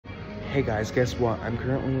Hey guys, guess what? I'm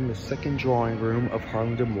currently in the second drawing room of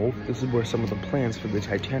Harlem Wolf. This is where some of the plans for the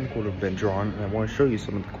Titanic would have been drawn, and I want to show you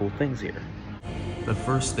some of the cool things here. The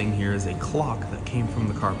first thing here is a clock that came from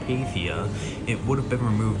the Carpathia. It would have been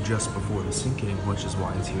removed just before the sinking, which is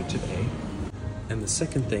why it's here today. And the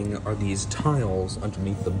second thing are these tiles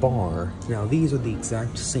underneath the bar. Now these are the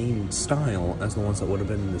exact same style as the ones that would have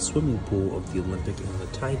been in the swimming pool of the Olympic and the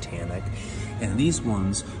Titanic. And these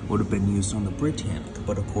ones would have been used on the Britannic,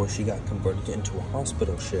 but of course she got converted into a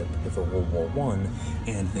hospital ship for World War I,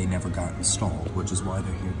 and they never got installed, which is why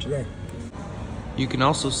they're here today. You can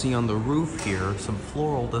also see on the roof here some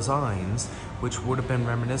floral designs, which would have been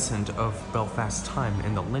reminiscent of Belfast's time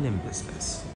in the linen business.